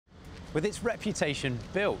With its reputation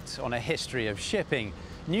built on a history of shipping,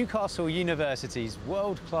 Newcastle University's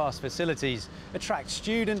world-class facilities attract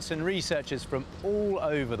students and researchers from all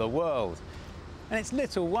over the world. And it's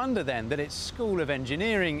little wonder then that its School of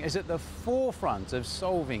Engineering is at the forefront of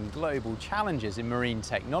solving global challenges in marine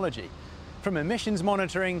technology, from emissions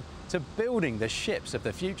monitoring to building the ships of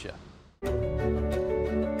the future.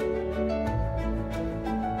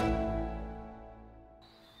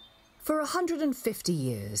 For 150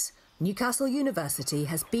 years, Newcastle University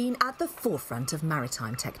has been at the forefront of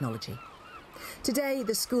maritime technology. Today,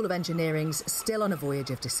 the School of Engineering's still on a voyage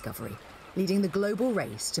of discovery, leading the global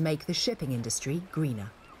race to make the shipping industry greener.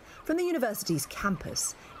 From the university's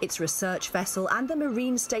campus, its research vessel and the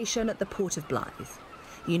marine station at the Port of Blyth,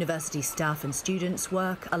 university staff and students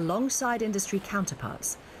work alongside industry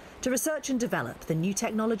counterparts to research and develop the new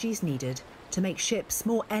technologies needed to make ships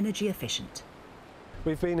more energy efficient.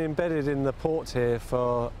 We've been embedded in the port here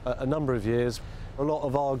for a number of years. A lot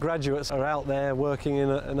of our graduates are out there working in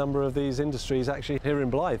a number of these industries actually here in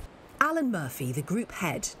Blyth. Alan Murphy, the group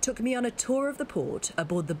head, took me on a tour of the port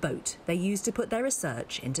aboard the boat they use to put their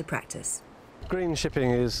research into practice. Green shipping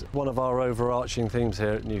is one of our overarching themes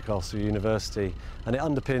here at Newcastle University, and it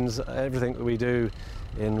underpins everything that we do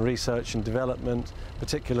in research and development,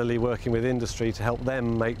 particularly working with industry to help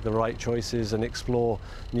them make the right choices and explore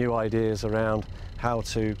new ideas around how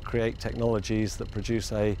to create technologies that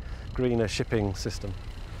produce a greener shipping system.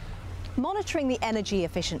 Monitoring the energy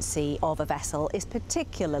efficiency of a vessel is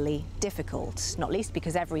particularly difficult, not least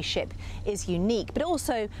because every ship is unique, but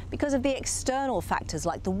also because of the external factors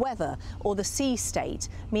like the weather or the sea state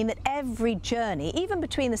mean that every journey, even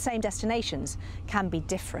between the same destinations, can be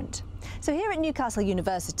different. So here at Newcastle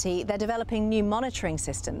University, they're developing new monitoring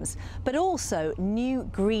systems, but also new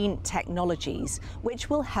green technologies, which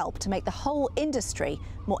will help to make the whole industry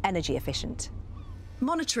more energy efficient.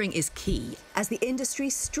 Monitoring is key as the industry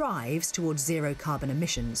strives towards zero carbon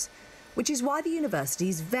emissions, which is why the university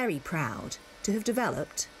is very proud to have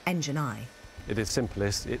developed Engine Eye. At its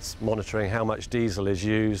simplest, it's monitoring how much diesel is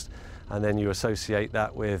used, and then you associate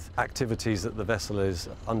that with activities that the vessel is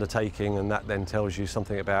undertaking, and that then tells you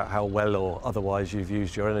something about how well or otherwise you've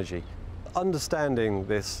used your energy. Understanding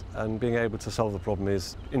this and being able to solve the problem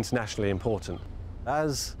is internationally important.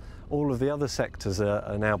 As all of the other sectors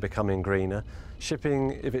are now becoming greener,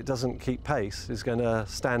 shipping, if it doesn't keep pace, is going to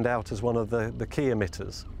stand out as one of the key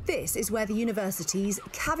emitters. This is where the university's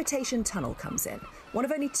cavitation tunnel comes in, one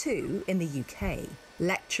of only two in the UK.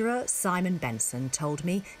 Lecturer Simon Benson told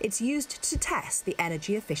me it's used to test the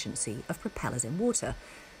energy efficiency of propellers in water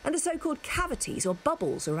and the so-called cavities or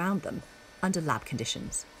bubbles around them under lab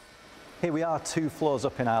conditions. Here we are 2 floors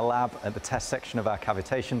up in our lab at the test section of our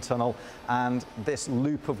cavitation tunnel, and this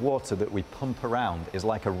loop of water that we pump around is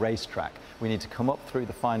like a racetrack. We need to come up through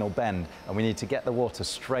the final bend and we need to get the water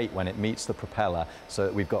straight when it meets the propeller so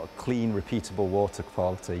that we've got clean, repeatable water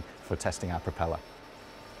quality for testing our propeller.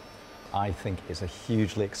 I think it's a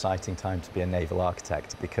hugely exciting time to be a naval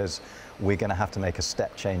architect because we're going to have to make a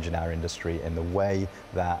step change in our industry in the way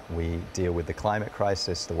that we deal with the climate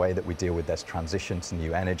crisis, the way that we deal with this transition to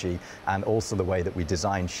new energy, and also the way that we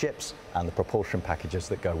design ships and the propulsion packages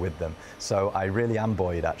that go with them. So I really am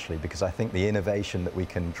buoyed actually, because I think the innovation that we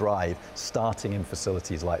can drive starting in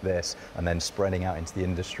facilities like this and then spreading out into the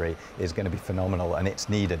industry is going to be phenomenal, and it's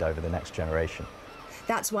needed over the next generation.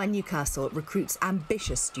 That's why Newcastle recruits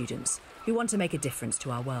ambitious students who want to make a difference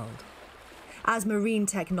to our world. As marine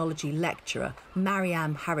technology lecturer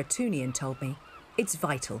Mariam Haratunian told me, it's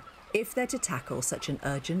vital if they're to tackle such an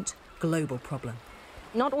urgent global problem.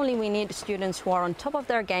 Not only we need students who are on top of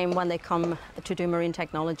their game when they come to do marine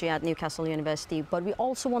technology at Newcastle University, but we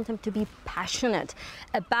also want them to be passionate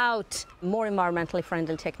about more environmentally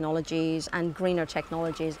friendly technologies and greener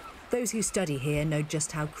technologies. Those who study here know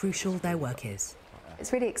just how crucial their work is.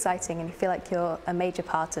 It's really exciting and you feel like you're a major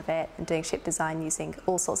part of it and doing ship design using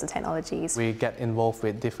all sorts of technologies. We get involved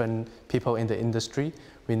with different people in the industry.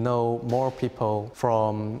 We know more people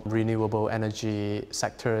from renewable energy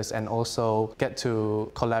sectors and also get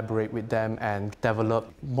to collaborate with them and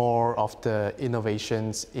develop more of the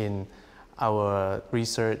innovations in our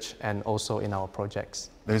research and also in our projects.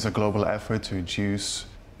 There's a global effort to reduce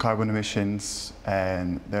carbon emissions,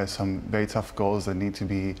 and there are some very tough goals that need to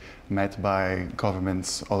be met by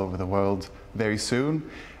governments all over the world. very soon.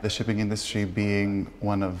 The shipping industry, being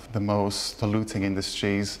one of the most polluting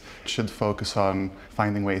industries, should focus on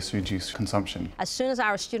finding ways to reduce consumption. As soon as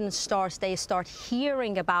our students start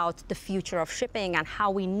hearing about the future of shipping and how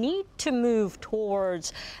we need to move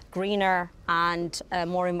towards greener and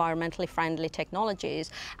more environmentally friendly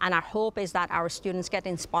technologies. And our hope is that our students get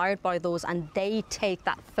inspired by those and they take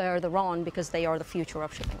that further on, because they are the future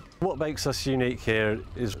of shipping. What makes us unique here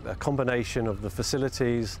is a combination of the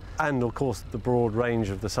facilities and, of course, the broad range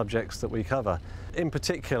of the subjects that we cover. In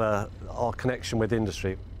particular, our connection with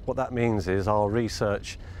industry. What that means is our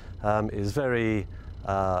research is very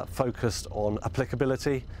focused on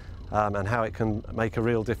applicability and how it can make a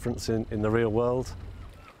real difference in the real world.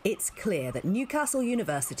 It's clear that Newcastle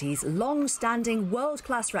University's long-standing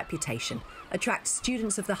world-class reputation attracts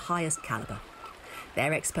students of the highest calibre.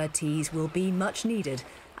 Their expertise will be much needed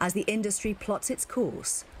as the industry plots its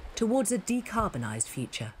course towards a decarbonised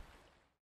future.